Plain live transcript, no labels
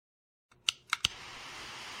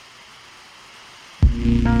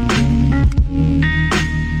You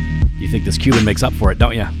think this Cuban makes up for it,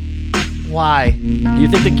 don't you? Why? You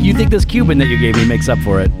think this Cuban that you gave me makes up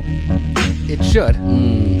for it? It should.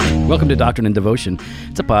 Welcome to Doctrine and Devotion.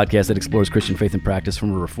 It's a podcast that explores Christian faith and practice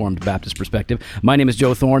from a Reformed Baptist perspective. My name is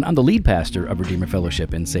Joe Thorne. I'm the lead pastor of Redeemer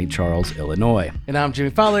Fellowship in St. Charles, Illinois. And I'm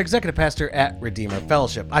Jimmy Fowler, executive pastor at Redeemer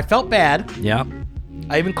Fellowship. I felt bad. Yeah.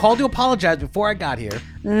 I even called to apologize before I got here.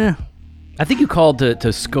 I think you called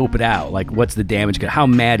to scope it out. Like, what's the damage? How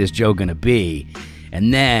mad is Joe going to be?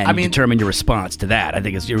 And then determine your response to that. I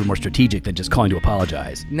think it's more strategic than just calling to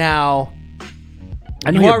apologize. Now,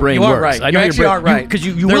 I know your brain works. Right. I know you actually are right. Because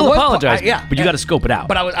you will apologize, yeah, but you got to scope it out.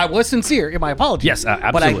 But I was sincere in my apology. Yes,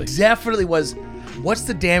 absolutely. But I definitely was, what's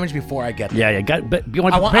the damage before I get there? Yeah, but you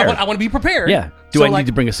want to prepare. I want to be prepared. Yeah. Do I need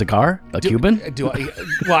to bring a cigar? Cuban? Well,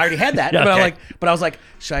 I already had that. Yeah, okay. But I was like,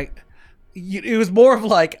 should I? It was more of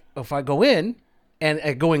like, if I go in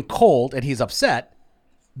and go in cold and he's upset,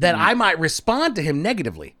 then I might respond to him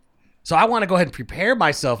negatively. So I want to go ahead and prepare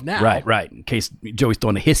myself now. Right. In case Joey's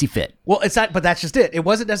throwing a hissy fit. Well, it's not, but that's just it. It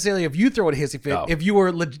wasn't necessarily if you throw a hissy fit. Oh. If you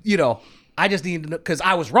were, I just needed to know, because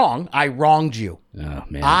I was wrong. I wronged you. Oh,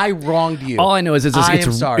 man. I wronged you. All I know is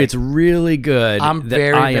sorry. It's really good I'm that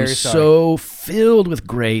very, I am very sorry. so filled with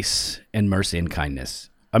grace and mercy and kindness.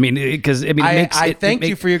 I mean, because I thank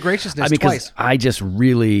you for your graciousness twice. I just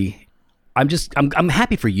really... I'm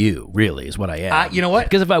happy for you, really, is what I am. You know what?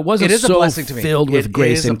 Because if I wasn't so filled with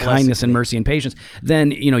grace and kindness and mercy and patience,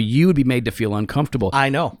 then, you would be made to feel uncomfortable. I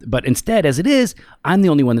know. But instead, as it is, I'm the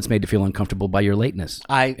only one that's made to feel uncomfortable by your lateness.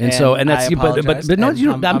 But it's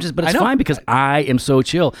fine because I am so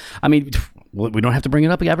chill. I mean, we don't have to bring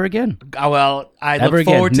it up ever again. Well, I look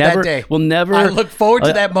forward to that day. We'll never. I look forward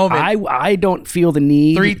to that moment. I don't feel the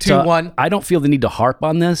need. 3, 2, 1. I don't feel the need to harp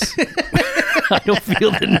on this. I don't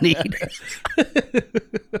feel the need.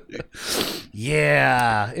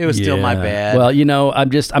 Yeah, it was still my bad. Well, you know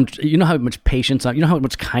how much patience, you know how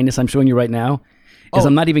much kindness I'm showing you right now? Is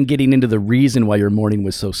I'm not even getting into the reason why your morning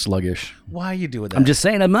was so sluggish. Why are you doing that? I'm just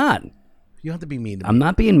saying I'm not. You don't have to be mean to me. I'm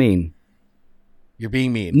not being mean. You're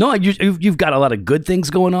being mean. No, you've got a lot of good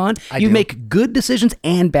things going on. You make good decisions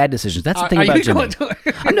and bad decisions. That's the thing about Jimmy.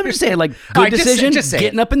 I'm never saying like good decision,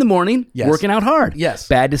 getting up in the morning, working out hard. Yes.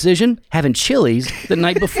 Bad decision, having Chili's the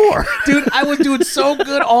night before. Dude, I was doing so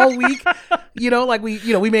good all week. We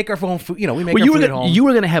make our own food. We make our food at home. You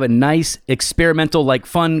were going to have a nice experimental, like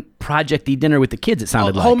fun projecty dinner with the kids. It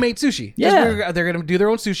sounded like homemade sushi. Yeah, they're going to do their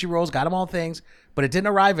own sushi rolls. Got them all things, but it didn't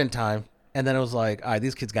arrive in time. And then it was like, all right,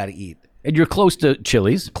 these kids got to eat. And you're close to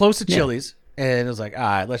Chili's. Chili's. And it was like, all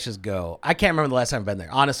right, let's just go. I can't remember the last time I've been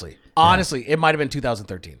there. Honestly, it might have been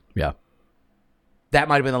 2013. Yeah. That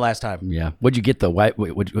might have been the last time. Yeah. What'd you get the white?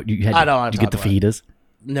 Did you get the fajitas?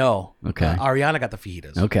 No. Okay. Ariana got the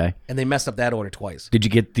fajitas. Okay. And they messed up that order twice. Did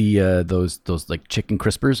you get the those like chicken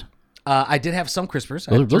crispers? I did have some crispers.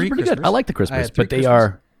 Those are pretty good. I like the crispers, but they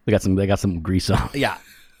got some grease on. Yeah.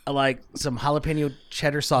 I like some jalapeno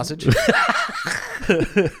cheddar sausage.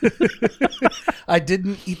 I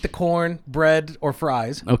didn't eat the corn, bread, or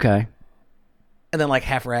fries. Okay. And then like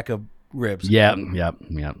half a rack of ribs. Yeah.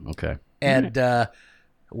 Okay. And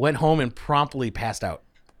went home and promptly passed out.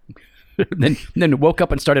 then woke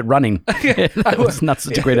up and started running. That was not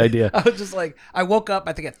such a great idea. I was just like, I woke up,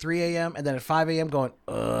 I think at 3 a.m. and then at 5 a.m. going,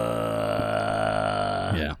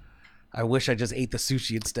 Yeah. I wish I just ate the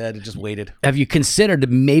sushi instead and just waited. Have you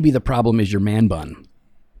considered maybe the problem is your man bun?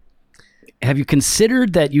 Have you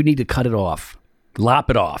considered that you need to cut it off? Lop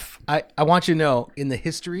it off. I want you to know, in the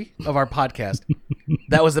history of our podcast,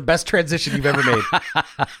 that was the best transition you've ever made.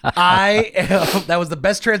 That was the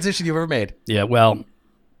best transition you've ever made. Yeah, well,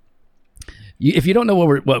 if you don't know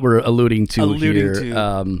what we're alluding to here,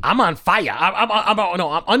 I'm on fire.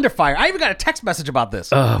 I'm under fire. I even got a text message about this.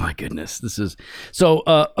 Oh my goodness, this is so.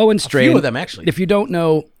 Owen Strain. A few of them actually. If you don't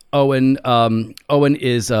know Owen, Owen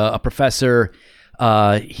is a professor.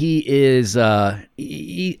 He is. I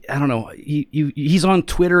don't know. He's on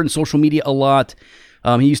Twitter and social media a lot.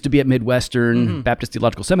 He used to be at Midwestern Baptist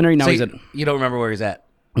Theological Seminary. Now he's at. You don't remember where he's at?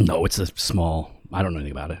 No, it's a small. I don't know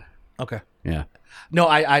anything about it. Okay. Yeah. No,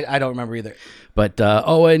 I don't remember either. But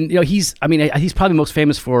Owen, he's probably most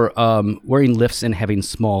famous for wearing lifts and having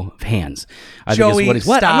small hands. I Joey, think is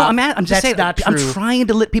what he's. stop. No, I'm just saying. Not true. I'm trying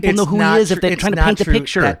to let people know who he is if they're trying to paint a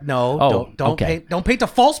picture. Don't paint a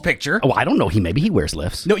false picture. Oh, I don't know. Maybe he wears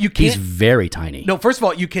lifts. No, you can't. He's very tiny. No, first of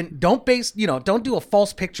all, don't do a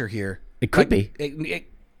false picture here. It could be. It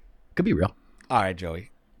could be real. All right,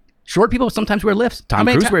 Joey. Short people sometimes wear lifts. Tom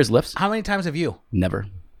Cruise wears lifts. How many times have you? Never.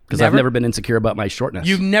 Because I've never been insecure about my shortness.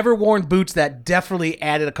 You've never worn boots that definitely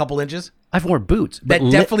added a couple inches? I've worn boots. that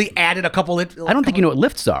But definitely added a couple. I don't think you know what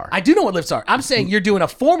lifts are. I do know what lifts are. I'm saying you're doing a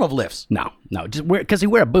form of lifts. No, just wear because you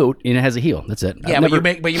wear a boot and it has a heel. That's it. Yeah, I've never,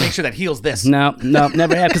 but you make sure that heels this. no,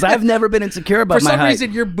 never have because I've never been insecure about For my some height.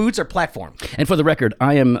 reason, your boots are platform. And for the record,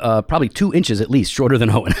 I am probably 2 inches at least shorter than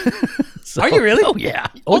Owen. So- Are you really? Oh yeah,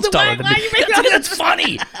 Well, Owen's then why- taller than why me. are you making That's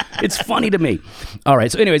funny. It's funny to me. All right.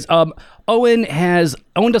 So, anyways, Owen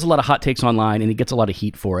does a lot of hot takes online, and he gets a lot of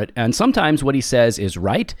heat for it. And sometimes what he says is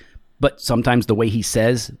right, but sometimes the way he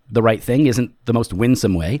says the right thing isn't the most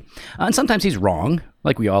winsome way. And sometimes he's wrong,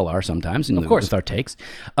 like we all are sometimes, of course, with our takes.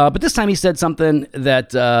 But this time he said something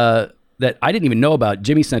that that I didn't even know about.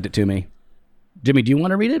 Jimmy sent it to me. Jimmy, do you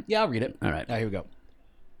want to read it? Yeah, I'll read it. All right. Here we go.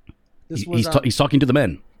 This was He's talking to the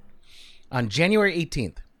men. on January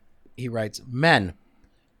 18th. He writes, "Men,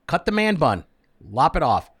 cut the man bun, lop it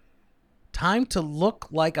off. Time to look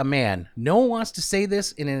like a man. No one wants to say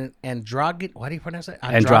this in an androgynous. What do you pronounce it?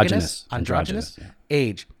 Androgynous. Androgynous Yeah.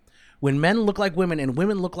 age. When men look like women and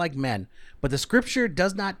women look like men. But the scripture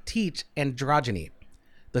does not teach androgyny.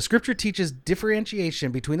 The scripture teaches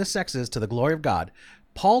differentiation between the sexes to the glory of God.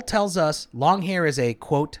 Paul tells us long hair is a,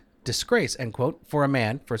 quote, disgrace, end quote, for a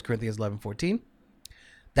man, 1 Corinthians 11:14.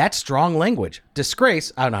 That's strong language.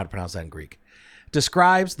 Disgrace, I don't know how to pronounce that in Greek,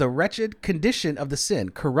 describes the wretched condition of the sin,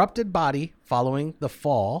 corrupted body following the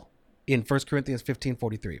fall in 1 Corinthians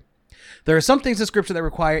 15:43. There are some things in Scripture that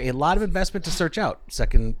require a lot of investment to search out,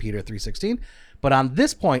 2 Peter 3:16. But on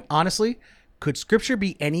this point, honestly, could Scripture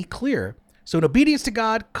be any clearer? So in obedience to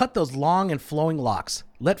God, cut those long and flowing locks.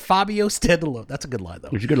 Let Fabio stand alone. That's a good line, though.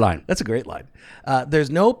 It's a good line. That's a great line. There's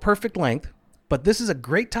no perfect length, but this is a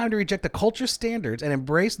great time to reject the culture standards and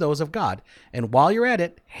embrace those of God. And while you're at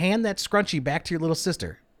it, hand that scrunchie back to your little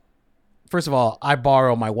sister. First of all, I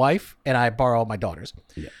borrow my wife and I borrow my daughters.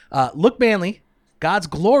 Yeah. Look manly. God's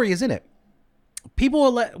glory is in it.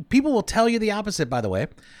 People will tell you the opposite, by the way.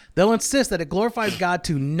 They'll insist that it glorifies God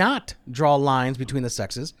to not draw lines between the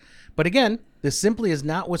sexes. But again, this simply is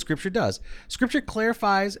not what Scripture does. Scripture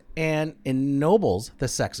clarifies and ennobles the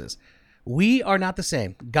sexes. We are not the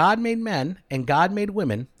same. God made men and God made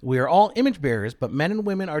women. We are all image bearers, but men and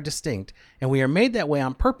women are distinct, and we are made that way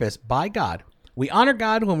on purpose by God. We honor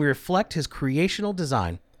God when we reflect his creational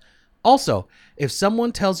design. Also, if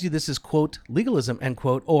someone tells you this is, quote, legalism, end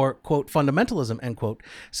quote, or, quote, fundamentalism, end quote,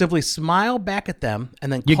 simply smile back at them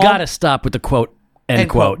and then You got to stop with the quote, end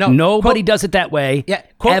quote. No, Nobody quote, does it that way. Yeah,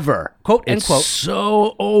 quote, ever. Quote, end it's quote.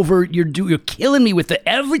 so over. You're killing me with it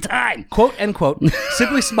every time. Quote, end quote.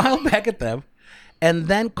 Simply smile back at them and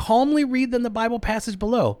then calmly read them the Bible passage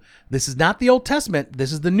below. This is not the Old Testament.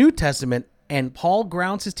 This is the New Testament. And Paul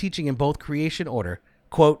grounds his teaching in both creation order,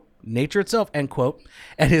 quote, nature itself, end quote,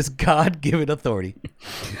 and his God-given authority.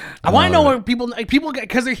 I want to know what people,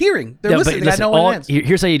 because they're hearing, they're listening. I know what it is.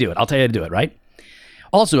 Here's how you do it. I'll tell you how to do it, right?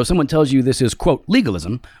 Also, if someone tells you this is, quote,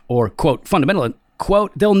 legalism or, quote, fundamental,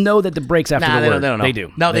 quote, they'll know that the breaks after the word. They don't know. They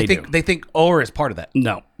do. No, they think or is part of that.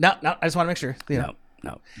 No. No, I just want to make sure. You know.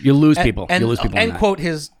 No. You lose people. And, you lose people. And quote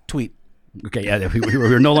his tweet. Okay, yeah,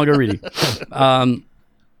 we're no longer reading.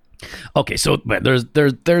 Okay, so there's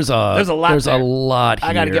a lot here.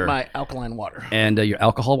 I got to get my alkaline water. And your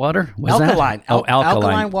alcohol water? What's Alkaline. That? Oh,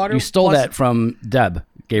 Alkaline water. You stole plus that from Deb.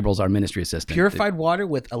 Gabriel's our ministry assistant. Purified water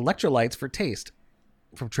with electrolytes for taste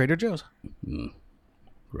from Trader Joe's.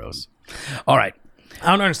 Gross. All right.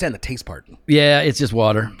 I don't understand the taste part. Yeah, it's just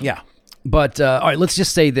water. Yeah. But all right, let's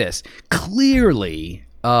just say this. Clearly,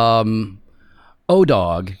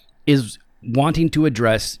 O-Dog is wanting to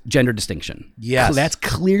address gender distinction. Yes. That's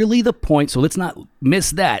clearly the point, so let's not miss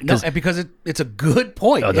that. No, because it's a good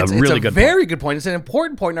point. It's a very good point. It's an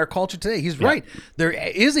important point in our culture today. He's right. There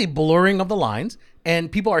is a blurring of the lines,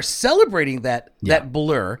 and people are celebrating that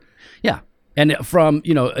blur. Yeah. And from,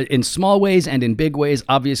 in small ways and in big ways,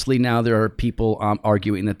 obviously now there are people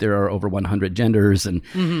arguing that there are over 100 genders. And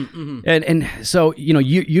and so,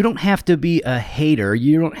 you don't have to be a hater.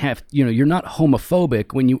 You don't have, you're not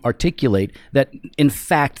homophobic when you articulate that, in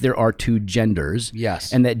fact, there are two genders.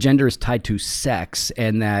 Yes. And that gender is tied to sex,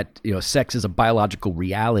 and that, sex is a biological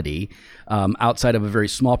reality outside of a very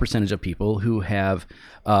small percentage of people who have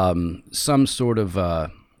some sort of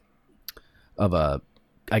a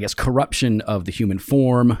I guess, corruption of the human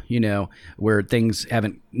form, where things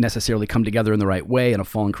haven't necessarily come together in the right way in a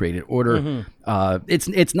fallen created order.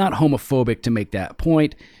 It's not homophobic to make that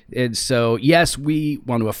point. And so, yes, we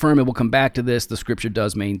want to affirm, and we'll come back to this, the scripture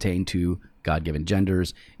does maintain two God-given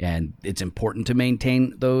genders, and it's important to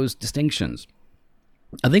maintain those distinctions.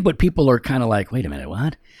 I think what people are kind of like, wait a minute,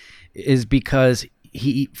 what? Is because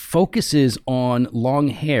he focuses on long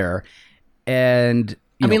hair and...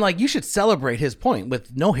 you should celebrate his point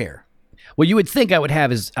with no hair. Well, you would think I would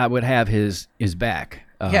have his back.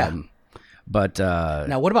 Yeah. But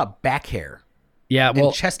Now, what about back hair yeah, and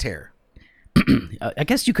well, chest hair? I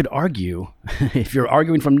guess you could argue, if you're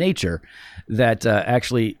arguing from nature, that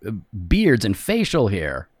actually beards and facial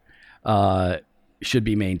hair should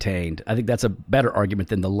be maintained. I think that's a better argument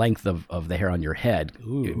than the length of the hair on your head,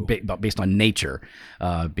 based on nature,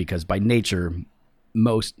 because by nature,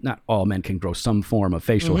 not all men can grow some form of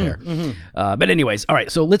facial hair. But anyways, all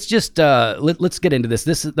right. So let's just let's get into this.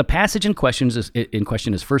 The passage in question is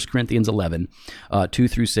 1 Corinthians 11, 2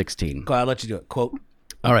 through 16. Go ahead, I'll let you do it. Quote.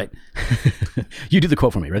 All right. You do the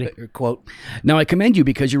quote for me. Ready? Quote. Now I commend you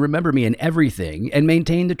because you remember me in everything and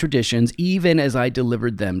maintain the traditions even as I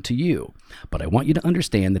delivered them to you. But I want you to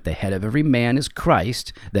understand that the head of every man is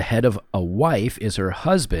Christ, the head of a wife is her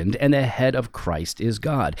husband, and the head of Christ is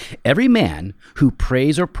God. Every man who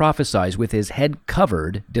prays or prophesies with his head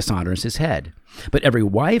covered dishonors his head. But every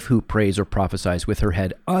wife who prays or prophesies with her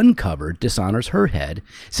head uncovered dishonors her head,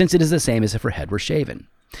 since it is the same as if her head were shaven.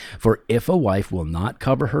 For if a wife will not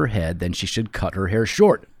cover her head, then she should cut her hair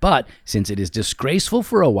short. But since it is disgraceful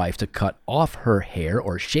for a wife to cut off her hair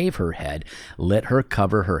or shave her head, let her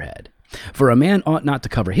cover her head. For a man ought not to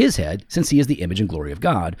cover his head, since he is the image and glory of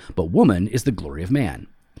God, but woman is the glory of man.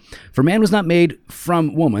 For man was not made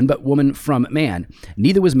from woman, but woman from man.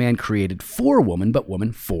 Neither was man created for woman, but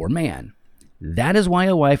woman for man. That is why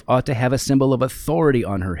a wife ought to have a symbol of authority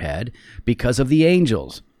on her head, because of the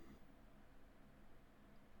angels.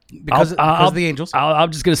 Because of the angels.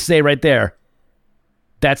 I'm just going to say right there,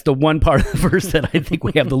 that's the one part of the verse that I think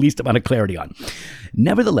we have the least amount of clarity on.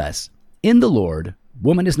 Nevertheless, in the Lord,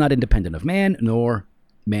 woman is not independent of man, nor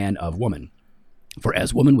man of woman. For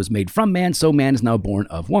as woman was made from man, so man is now born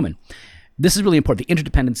of woman. This is really important. The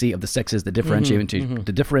interdependency of the sexes, the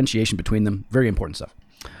differentiation between them, very important stuff.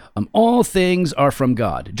 All things are from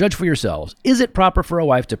God. Judge for yourselves. Is it proper for a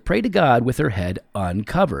wife to pray to God with her head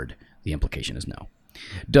uncovered? The implication is no.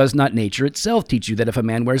 Does not nature itself teach you that if a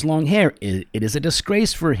man wears long hair, it is a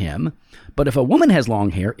disgrace for him? But if a woman has long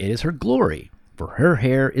hair, it is her glory, for her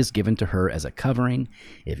hair is given to her as a covering.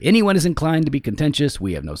 If anyone is inclined to be contentious,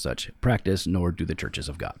 we have no such practice, nor do the churches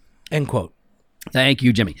of God. End quote. Thank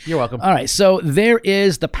you, Jimmy. You're welcome. All right, so there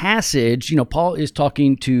is the passage. Paul is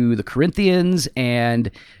talking to the Corinthians, and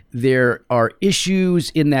there are issues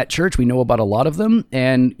in that church. We know about a lot of them.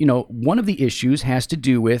 And, one of the issues has to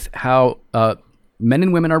do with how men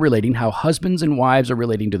and women are relating, how husbands and wives are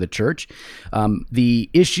relating to the church, the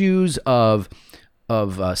issues of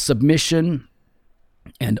submission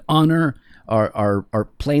and honor are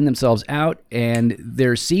playing themselves out, and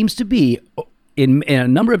there seems to be, in a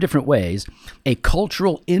number of different ways, a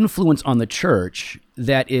cultural influence on the church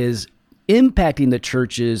that is impacting the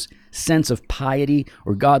church's sense of piety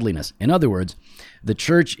or godliness. In other words, the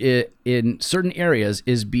church in certain areas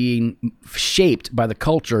is being shaped by the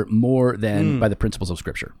culture more than by the principles of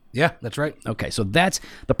Scripture. Yeah, that's right. Okay, so that's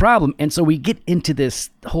the problem. And so we get into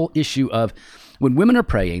this whole issue of when women are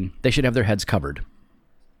praying, they should have their heads covered.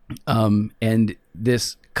 And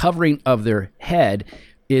this covering of their head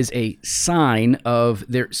is a sign of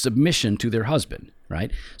their submission to their husband,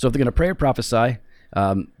 right? So if they're going to pray or prophesy,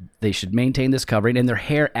 they should maintain this covering, and their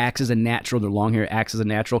hair acts as their long hair acts as a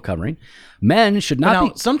natural covering. Men should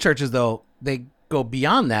not be. Some churches, though, they go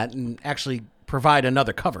beyond that and actually provide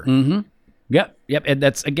another cover. Mm-hmm. Yep. And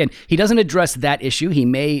that's, again, he doesn't address that issue. He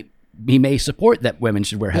may support that women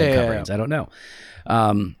should wear head coverings. Yeah. I don't know.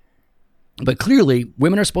 But clearly,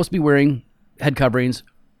 women are supposed to be wearing head coverings,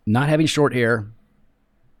 not having short hair.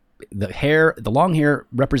 The long hair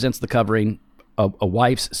represents the covering of a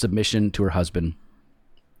wife's submission to her husband.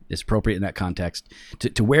 Is appropriate in that context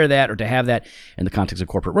to wear that or to have that in the context of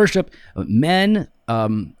corporate worship. Men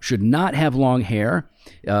should not have long hair.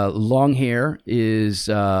 Long hair is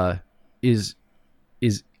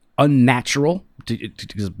unnatural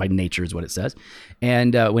because by nature is what it says.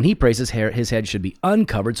 And when he prays, his head should be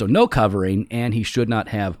uncovered, so no covering, and he should not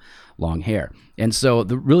have long hair. And so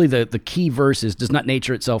the key verse is, does not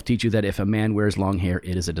nature itself teach you that if a man wears long hair,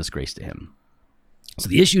 it is a disgrace to him? So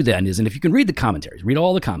the issue then is, and if you can read the commentaries, read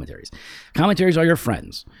all the commentaries. Commentaries are your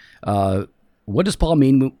friends. What does Paul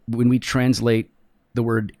mean when we translate the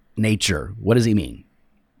word nature? What does he mean?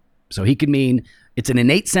 So he could mean it's an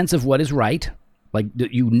innate sense of what is right. Like,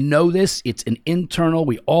 this, it's an internal,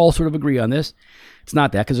 we all sort of agree on this. It's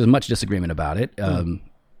not that, because there's much disagreement about it.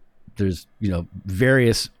 There's,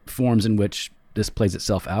 various forms in which this plays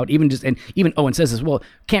itself out. Even Owen says this, well,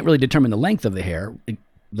 can't really determine the length of the hair.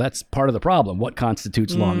 That's part of the problem. What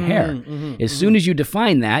constitutes long hair? As soon as you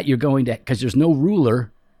define that, you're going to, because there's no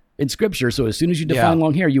ruler in Scripture. So as soon as you define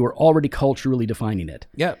long hair, you are already culturally defining it.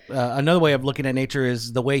 Yeah. Another way of looking at nature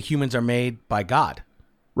is the way humans are made by God.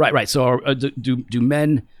 Right. So do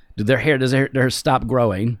men, does their hair stop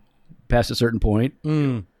growing past a certain point?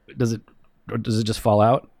 Does it just fall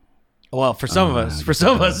out? Well, for some of us, for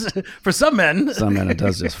some men, it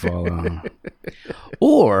does just fall out.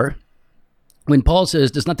 Or when Paul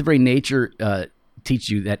says, does not the very nature teach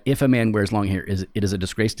you that if a man wears long hair, it is a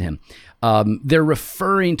disgrace to him? They're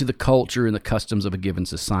referring to the culture and the customs of a given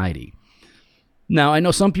society. Now, I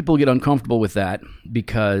know some people get uncomfortable with that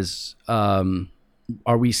because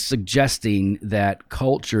are we suggesting that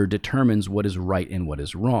culture determines what is right and what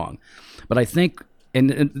is wrong? But I think,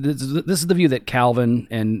 and this is the view that Calvin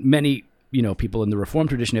and many people in the Reformed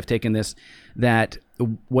tradition have taken this, that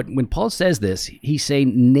when Paul says this, he's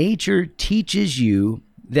saying nature teaches you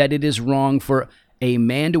that it is wrong for a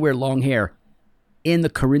man to wear long hair in the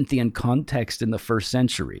Corinthian context in the first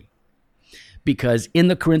century. Because in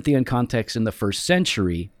the Corinthian context in the first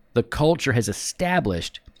century, the culture has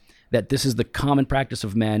established that this is the common practice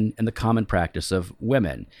of men and the common practice of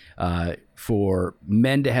women. For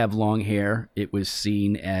men to have long hair, it was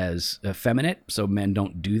seen as effeminate, so men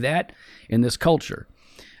don't do that in this culture.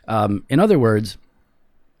 In other words,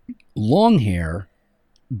 long hair,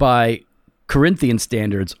 by Corinthian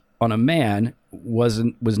standards, on a man was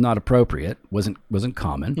not appropriate, wasn't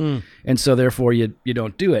common, and so therefore you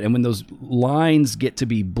don't do it. And when those lines get to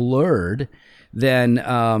be blurred,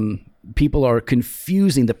 then people are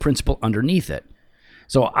confusing the principle underneath it.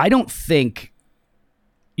 So I don't think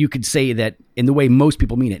you could say that in the way most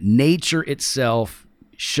people mean it. Nature itself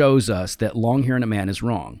shows us that long hair in a man is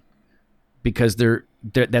wrong, because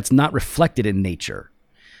that's not reflected in nature,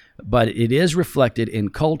 but it is reflected in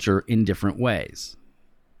culture in different ways.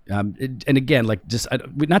 And again, because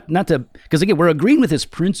again, we're agreeing with this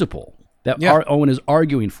principle that Owen is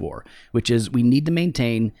arguing for, which is we need to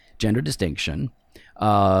maintain gender distinction,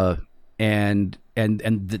 and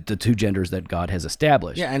the two genders that God has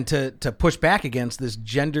established. Yeah, and to push back against this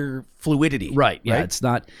gender fluidity. Right. Yeah, right? It's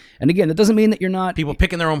not. And again, that doesn't mean that you're not people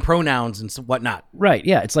picking their own pronouns and whatnot. Right.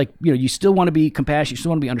 Yeah. It's like, you still want to be compassionate. You still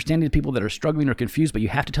want to be understanding of people that are struggling or confused, but you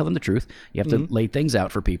have to tell them the truth. You have to lay things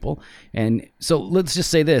out for people. And so let's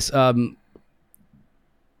just say this.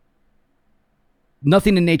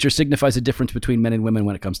 Nothing in nature signifies a difference between men and women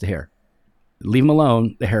when it comes to hair. Leave them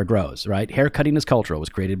alone, the hair grows, right? Hair cutting is cultural, was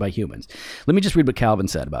created by humans. Let me just read what Calvin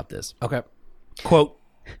said about this. Okay. Quote,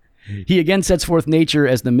 he again sets forth nature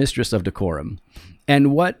as the mistress of decorum,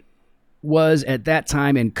 and what was at that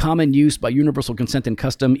time in common use by universal consent and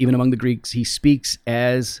custom, even among the Greeks, he speaks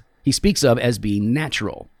of as being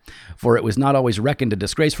natural. For it was not always reckoned a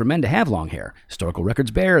disgrace for men to have long hair. Historical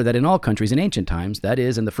records bear that in all countries in ancient times, that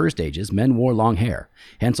is, in the first ages, men wore long hair.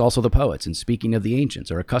 Hence also the poets, in speaking of the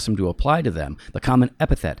ancients, are accustomed to apply to them the common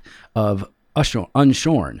epithet of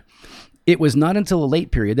unshorn. It was not until a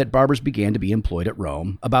late period that barbers began to be employed at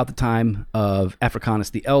Rome, about the time of Africanus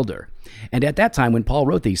the Elder. And at that time, when Paul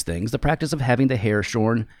wrote these things, the practice of having the hair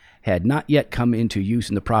shorn had not yet come into use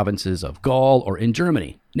in the provinces of Gaul or in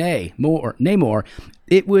Germany. Nay, more,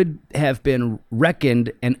 it would have been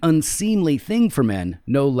reckoned an unseemly thing for men,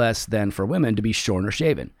 no less than for women, to be shorn or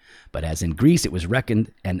shaven. But as in Greece, it was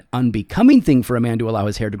reckoned an unbecoming thing for a man to allow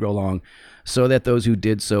his hair to grow long, so that those who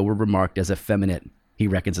did so were remarked as effeminate. He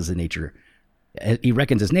reckons as nature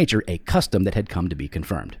a custom that had come to be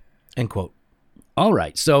confirmed. End quote. All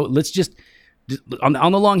right, so let's just on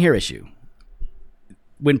the long hair issue.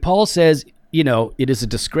 When Paul says, it is a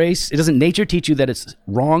disgrace, doesn't nature teach you that it's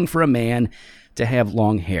wrong for a man to have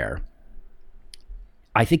long hair?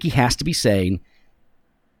 I think he has to be saying,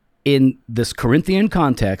 in this Corinthian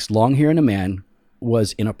context, long hair in a man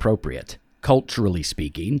was inappropriate, culturally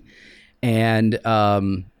speaking. And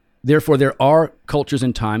therefore, there are cultures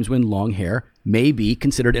and times when long hair may be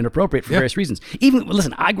considered inappropriate for various reasons.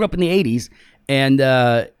 Listen, I grew up in the 80s, and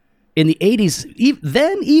in the 80s,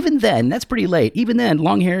 even then, that's pretty late. Even then,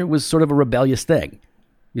 long hair was sort of a rebellious thing.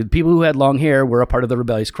 The people who had long hair were a part of the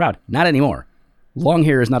rebellious crowd. Not anymore. Long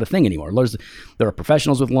hair is not a thing anymore. There are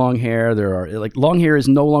professionals with long hair. Long hair is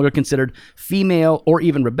no longer considered female or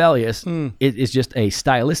even rebellious. It is just a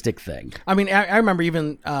stylistic thing. I mean, I remember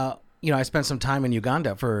even, I spent some time in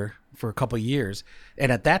Uganda for a couple of years. And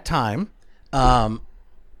at that time,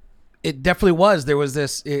 it definitely was. There was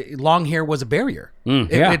this long hair was a barrier.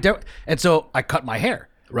 And so I cut my hair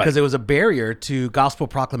because it was a barrier to gospel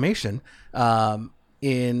proclamation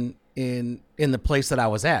in the place that I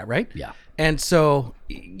was at. Right. Yeah. And so,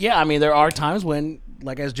 there are times when,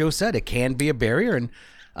 like as Joe said, it can be a barrier. And,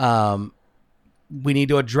 we need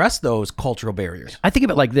to address those cultural barriers. I think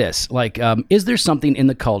of it like this: like, is there something in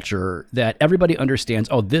the culture that everybody understands?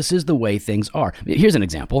 Oh, this is the way things are. Here's an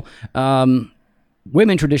example: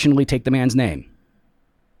 women traditionally take the man's name.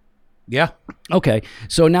 Yeah. Okay,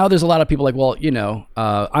 so now there's a lot of people like, well,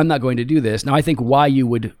 I'm not going to do this. Now, I think why you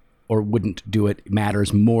would or wouldn't do it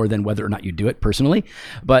matters more than whether or not you do it personally.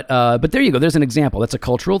 But there you go. There's an example. That's a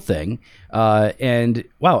cultural thing. And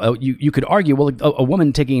wow, you could argue, well, a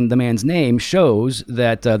woman taking the man's name shows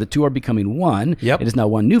that the two are becoming one. Yep. It is now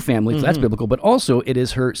one new family. So that's biblical. But also it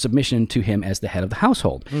is her submission to him as the head of the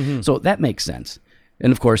household. So that makes sense.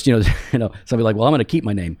 And of course, somebody like, well, I'm going to keep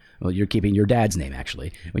my name. Well, you're keeping your dad's name,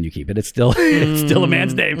 actually. When you keep it, it's still a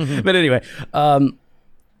man's name. But anyway,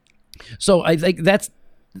 so I think that's,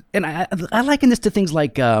 and I liken this to things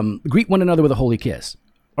like greet one another with a holy kiss.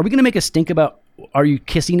 Are we going to make a stink about, are you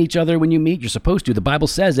kissing each other when you meet? You're supposed to. The Bible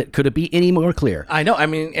says it. Could it be any more clear? I know. I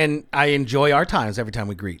mean, and I enjoy our times every time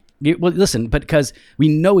we greet. Well, listen, but because we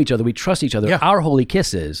know each other, we trust each other, Yeah. our holy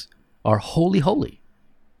kisses are holy.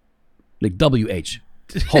 Like W-H,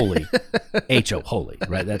 holy, H-O, holy,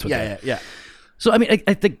 right? That's what they are. Yeah. So, I mean,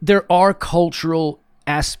 I think there are cultural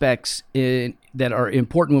aspects that are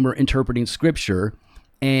important when we're interpreting Scripture.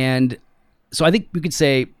 And so I think we could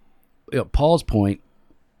say, Paul's point,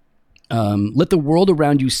 let the world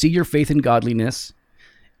around you see your faith and godliness,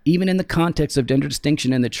 even in the context of gender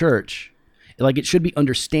distinction in the church. Like, it should be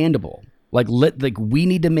understandable. Like we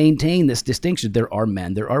need to maintain this distinction. There are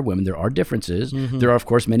men, there are women, there are differences. There are, of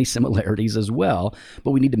course, many similarities as well.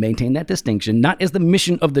 But we need to maintain that distinction, not as the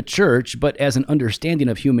mission of the church, but as an understanding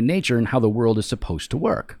of human nature and how the world is supposed to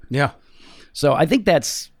work. Yeah. So I think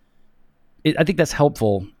that's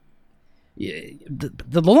helpful.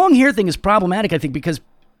 The long hair thing is problematic, I think, because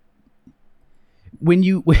when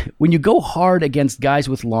you go hard against guys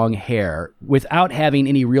with long hair without having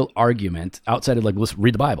any real argument outside of, like, let's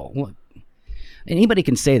read the Bible. Well, anybody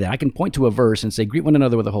can say that. I can point to a verse and say, greet one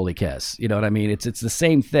another with a holy kiss. You know what I mean? It's the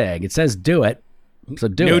same thing. It says do it. So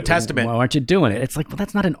do it. New Testament. Why aren't you doing it? It's like, well,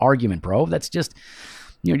 that's not an argument, bro. That's just,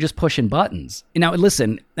 you're just pushing buttons. Now,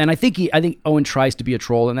 listen, and I think Owen tries to be a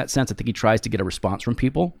troll in that sense. I think he tries to get a response from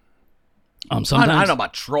people. Sometimes. I don't know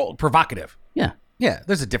about troll. Provocative. Yeah. Yeah,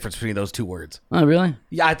 there's a difference between those two words. Oh, really?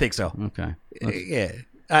 Yeah, I think so. Okay.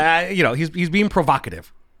 Yeah. He's being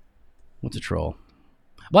provocative. What's a troll?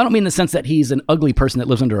 Well, I don't mean in the sense that he's an ugly person that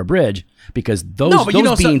lives under a bridge, because those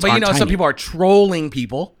beings aren't tiny. Some people are trolling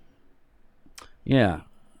people. Yeah.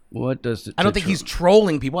 What does it? I don't think he's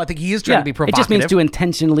trolling people. I think he is trying to be provocative. It just means to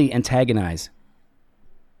intentionally antagonize.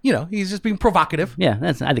 He's just being provocative. Yeah,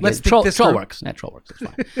 I think troll works. That troll works.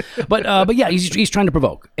 That's fine. but yeah, he's trying to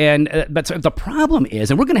provoke. And but so the problem is,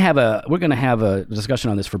 and we're gonna have a discussion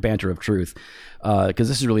on this for Banter of Truth, because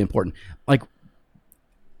this is really important. Like,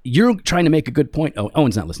 you're trying to make a good point. Oh,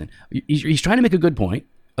 Owen's not listening. He's trying to make a good point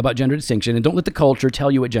about gender distinction, and don't let the culture tell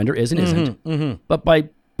you what gender is and isn't. But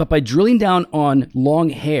by drilling down on long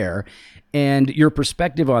hair and your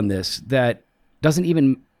perspective on this, that doesn't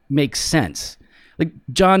even make sense. Like,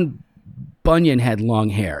 John Bunyan had long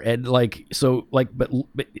hair, and but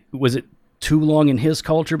was it too long in his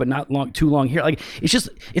culture, but not too long here? Like, it's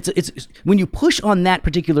when you push on that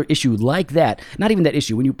particular issue like that, not even that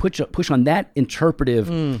issue, when you push on that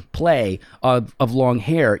interpretive play of long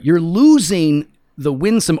hair, you're losing the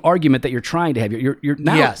winsome argument that you're trying to have.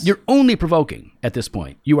 You're only provoking at this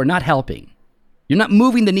point. You are not helping. You're not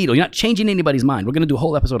moving the needle. You're not changing anybody's mind. We're going to do a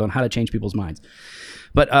whole episode on how to change people's minds.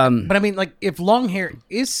 But I mean, like, if long hair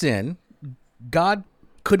is sin, God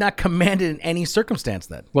could not command it in any circumstance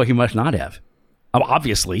then. Well, he must not have.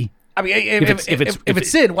 Obviously. I mean, if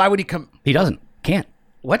it's sin, why would he come? He doesn't. Can't.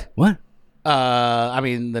 What? I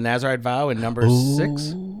mean, the Nazarite vow in Numbers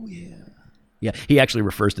 6. Yeah, he actually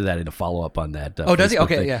refers to that in a follow-up on that. Does he? Facebook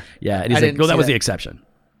Okay, thing. yeah. Yeah, and he's like, that was the exception.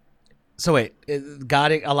 So wait,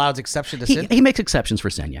 God allows exception to sin? He makes exceptions for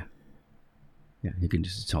sin, yeah. Yeah, you can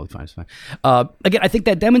just, it's totally fine. It's fine. Again, I think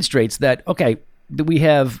that demonstrates that, okay, that we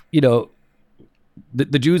have,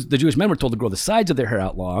 the Jewish men were told to grow the sides of their hair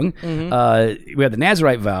out long. We have the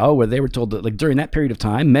Nazarite vow where they were told that, like, during that period of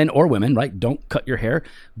time, men or women, right, don't cut your hair,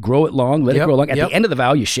 grow it long, let it grow long. At the end of the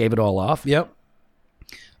vow, you shave it all off. Yep.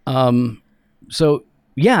 So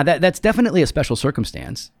yeah, that's definitely a special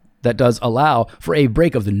circumstance that does allow for a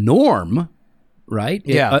break of the norm, right?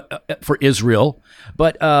 Yeah. For Israel,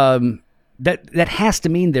 but that has to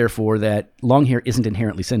mean, therefore, that long hair isn't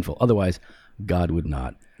inherently sinful. Otherwise, God would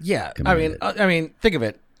not. Yeah. I mean, think of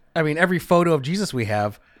it. I mean, every photo of Jesus we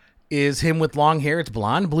have is him with long hair. It's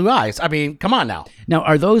blonde, blue eyes. I mean, come on now. Now,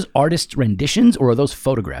 are those artist renditions or are those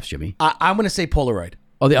photographs, Jimmy? I'm going to say Polaroid.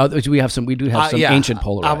 Oh, we have some. We do have some ancient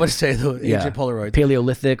Polaroids. I would say the ancient Polaroids.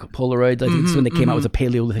 Paleolithic Polaroids. I think it's when they came out, it was a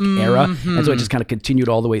Paleolithic era, and so it just kind of continued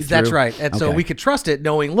all the way through. That's right. And so we could trust it,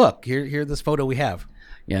 knowing, look, here, this photo we have.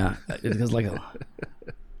 Yeah, it was like a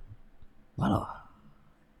lot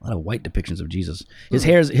of white depictions of Jesus. His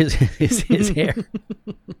hair.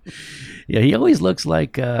 Yeah, he always looks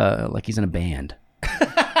like he's in a band.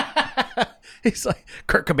 He's like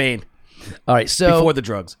Kurt Cobain. All right, so before the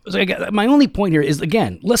drugs. So my only point here is,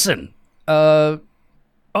 again, listen. The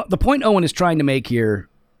point Owen is trying to make here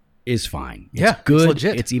is fine. It's good. It's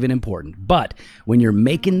legit. It's even important. But when you're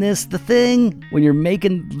making this the thing, when you're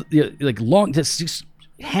making just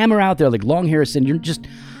hammer out there like Long Harrison, you're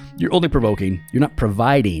only provoking. You're not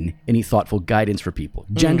providing any thoughtful guidance for people.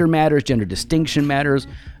 Gender matters. Gender distinction matters,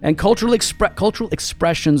 and cultural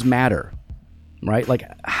expressions matter. Right, like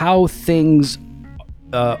how things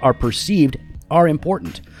are perceived are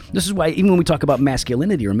important. This is why even when we talk about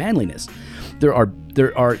masculinity or manliness, there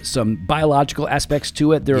are some biological aspects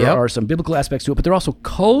to it. There are some biblical aspects to it, but there are also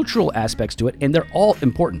cultural aspects to it, and they're all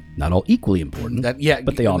important. Not all equally important, but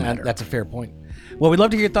they all matter. That's a fair point. Well, we'd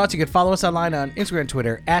love to hear your thoughts. You can follow us online on Instagram and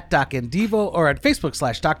Twitter @DocAndDevo or at Facebook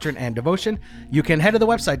 /Doctrine and Devotion. You can head to the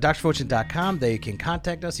website, doctrinedevotion.com. There you can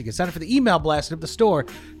contact us. You can sign up for the email blast at the store,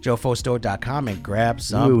 jofostore.com, and grab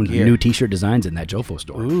some gear. New t-shirt designs in that Jofo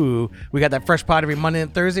store. Ooh, we got that fresh pod every Monday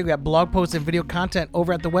and Thursday. We got blog posts and video content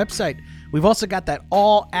over at the website. We've also got that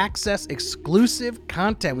all-access exclusive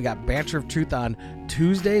content. We got Banter of Truth on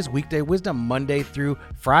Tuesdays, Weekday Wisdom, Monday through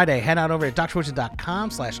Friday. Head on over to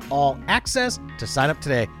doctrinedevotion.com /all-access to sign up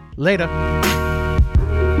today. Later.